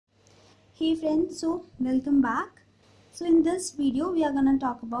Hey friends, so welcome back. So in this video we are going to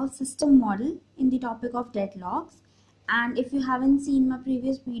talk about system model in the topic of deadlocks, and if you haven't seen my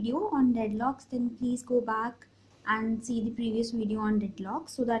previous video on deadlocks, then please go back and see the previous video on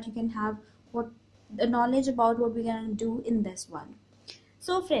deadlocks so that you can have the knowledge about what we're going to do in this one.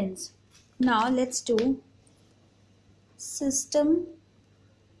 So friends, now let's do system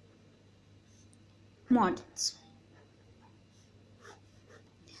models.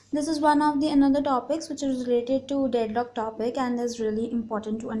 This is one of the another topics which is related to deadlock topic and is really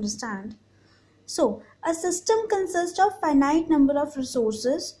important to understand. So, a system consists of finite number of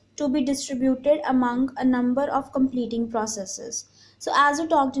resources to be distributed among a number of completing processes. So, as we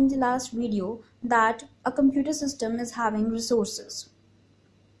talked in the last video, that a computer system is having resources,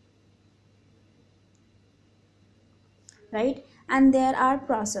 right? And there are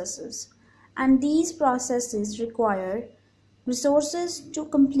processes, and these processes require resources to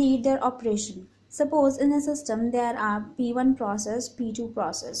complete their operation. Suppose in a system there are P1 process, P2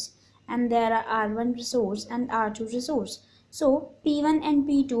 process, and there are R1 resource and R2 resource. So P1 and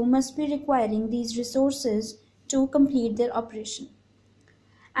P2 must be requiring these resources to complete their operation.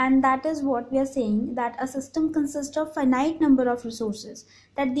 And that is what we are saying, that a system consists of finite number of resources,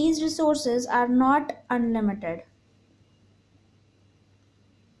 that these resources are not unlimited.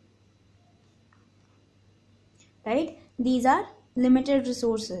 Right? These are limited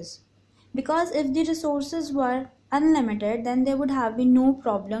resources, because if the resources were unlimited, then there would have been no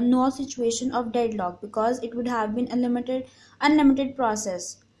problem, no situation of deadlock, because it would have been a unlimited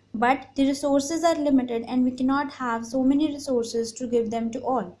process. But the resources are limited and we cannot have so many resources to give them to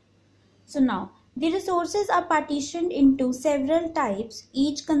all. So now the resources are partitioned into several types,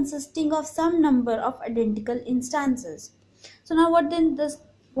 each consisting of some number of identical instances. So now what then this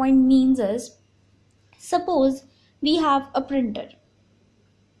point means is, suppose we have a printer.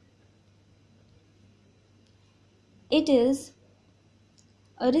 It is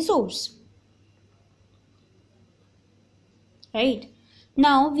a resource, right?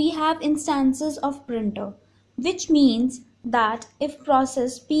 Now we have instances of printer, which means that if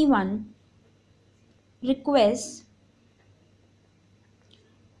process P1 requests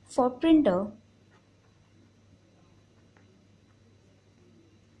for printer,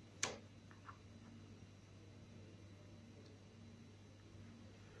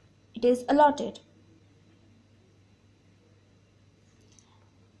 it is allotted.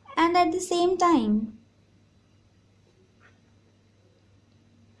 And at the same time,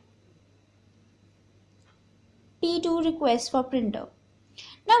 P2 requests for printer.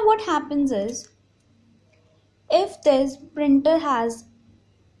 Now what happens is, if this printer has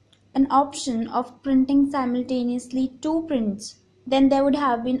an option of printing simultaneously two prints, then there would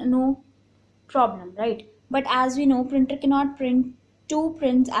have been no problem, right? But as we know, printer cannot print two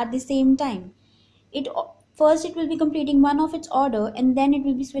prints at the same time. First it will be completing one of its order and then it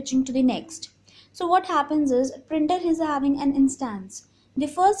will be switching to the next. So what happens is, printer is having an instance. The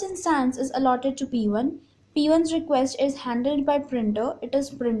first instance is allotted to P1. P1's request is handled by printer, it is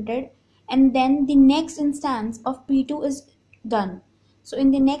printed, and then the next instance of P2 is done. So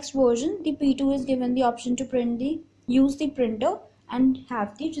in the next version, the P2 is given the option to use the printer and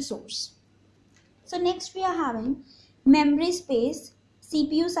have the resource. So next we are having memory space,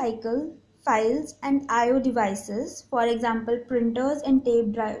 CPU cycle, files and I/O devices. For example, printers and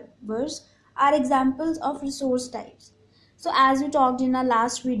tape drivers are examples of resource types. So as we talked in our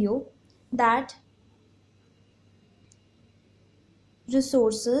last video, that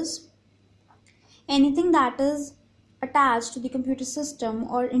resources, anything that is attached to the computer system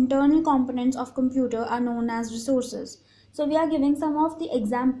or internal components of computer, are known as resources. So we are giving some of the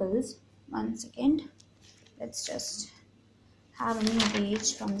examples. One second, let's just have a new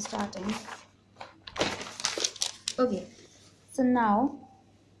page from the starting. Okay, so now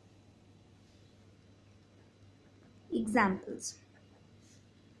examples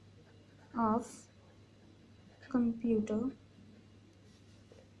of computer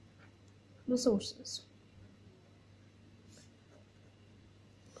resources.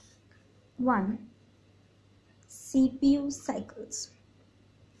 1. CPU cycles,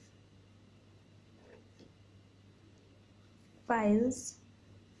 files,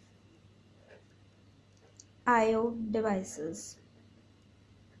 I/O devices.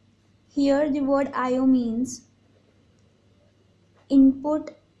 Here the word I/O means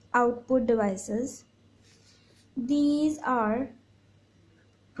input output devices. These are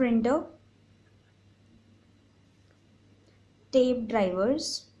printer, tape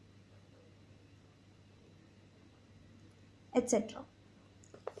drivers, etc.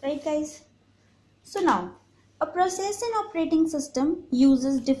 Right guys? So now A process and operating system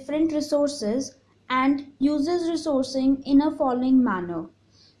uses different resources and uses resourcing in a following manner.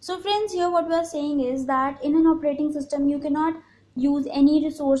 So friends, here what we are saying is that in an operating system you cannot use any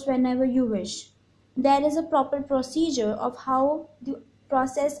resource whenever you wish. There is a proper procedure of how the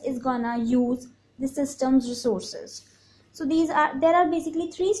process is gonna use the system's resources. So there are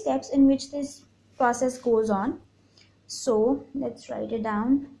basically 3 steps in which this process goes on. So let's write it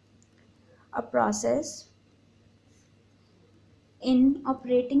down. A process in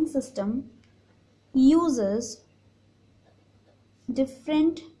operating system uses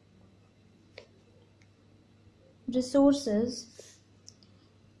different resources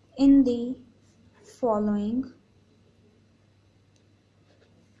in the following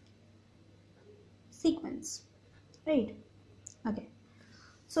sequence, right? Okay,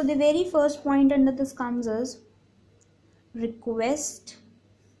 so the very first point under this comes as request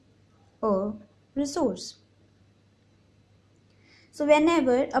a resource. So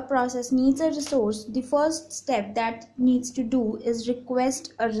whenever a process needs a resource, the first step that needs to do is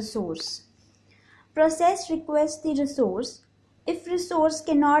request a resource. Process requests the resource. If resource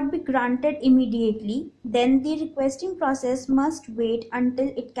cannot be granted immediately, then the requesting process must wait until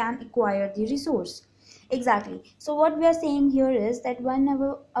it can acquire the resource. Exactly. So what we are saying here is that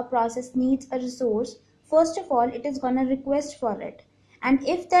whenever a process needs a resource, first of all, it is going to request for it. And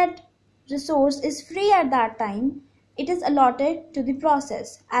if that resource is free at that time, it is allotted to the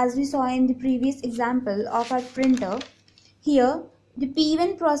process. As we saw in the previous example of our printer, here the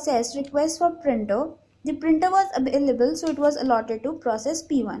P1 process requests for printer. The printer was available, so it was allotted to process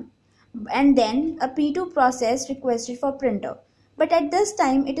P1. And then a P2 process requested for printer. But at this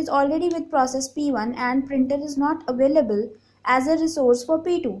time, it is already with process P1 and printer is not available as a resource for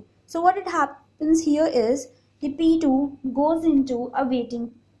P2. So what it happens here is the P2 goes into a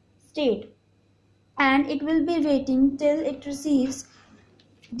waiting state. And it will be waiting till it receives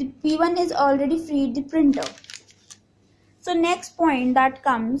the P1 is already freed the printer. So next point that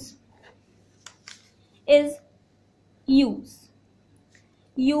comes is use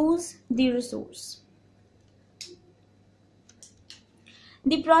the resource.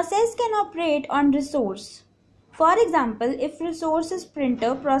 The process can operate on resource. For example, if resource is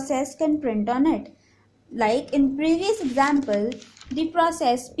printer, process can print on it. Like in previous example, the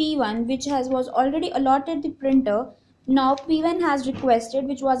process P1 which was already allotted the printer, now P1 has requested,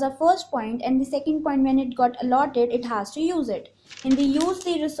 which was our first point, and the second point, when it got allotted, it has to use it. In the use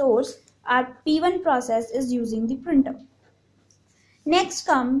the resource, our P1 process is using the printer. Next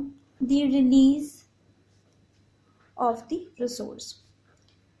come the release of the resource.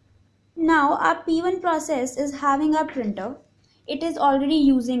 Now our P1 process is having a printer. It is already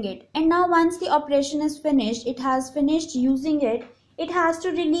using it, and now once the operation is finished, it has finished using it, it has to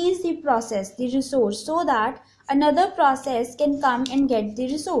release the process, the resource, so that another process can come and get the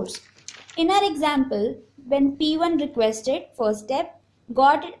resource. In our example, when P1 requested, first step,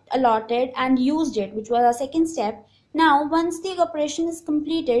 got it allotted and used it, which was our second step. Now once the operation is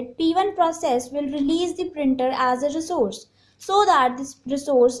completed, P1 process will release the printer as a resource, so that this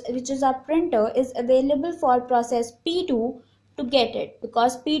resource, which is our printer, is available for process P2 to get it,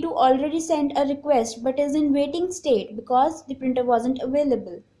 because P2 already sent a request but is in waiting state because the printer wasn't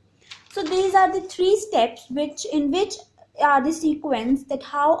available. So these are the 3 steps in which are the sequence that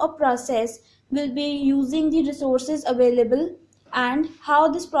how a process will be using the resources available, and how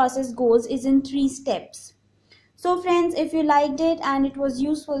this process goes is in 3 steps. So friends, if you liked it and it was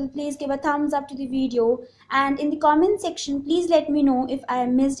useful, please give a thumbs up to the video, and in the comment section please let me know if I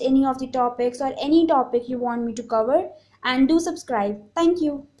missed any of the topics or any topic you want me to cover, and do subscribe. Thank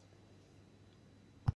you.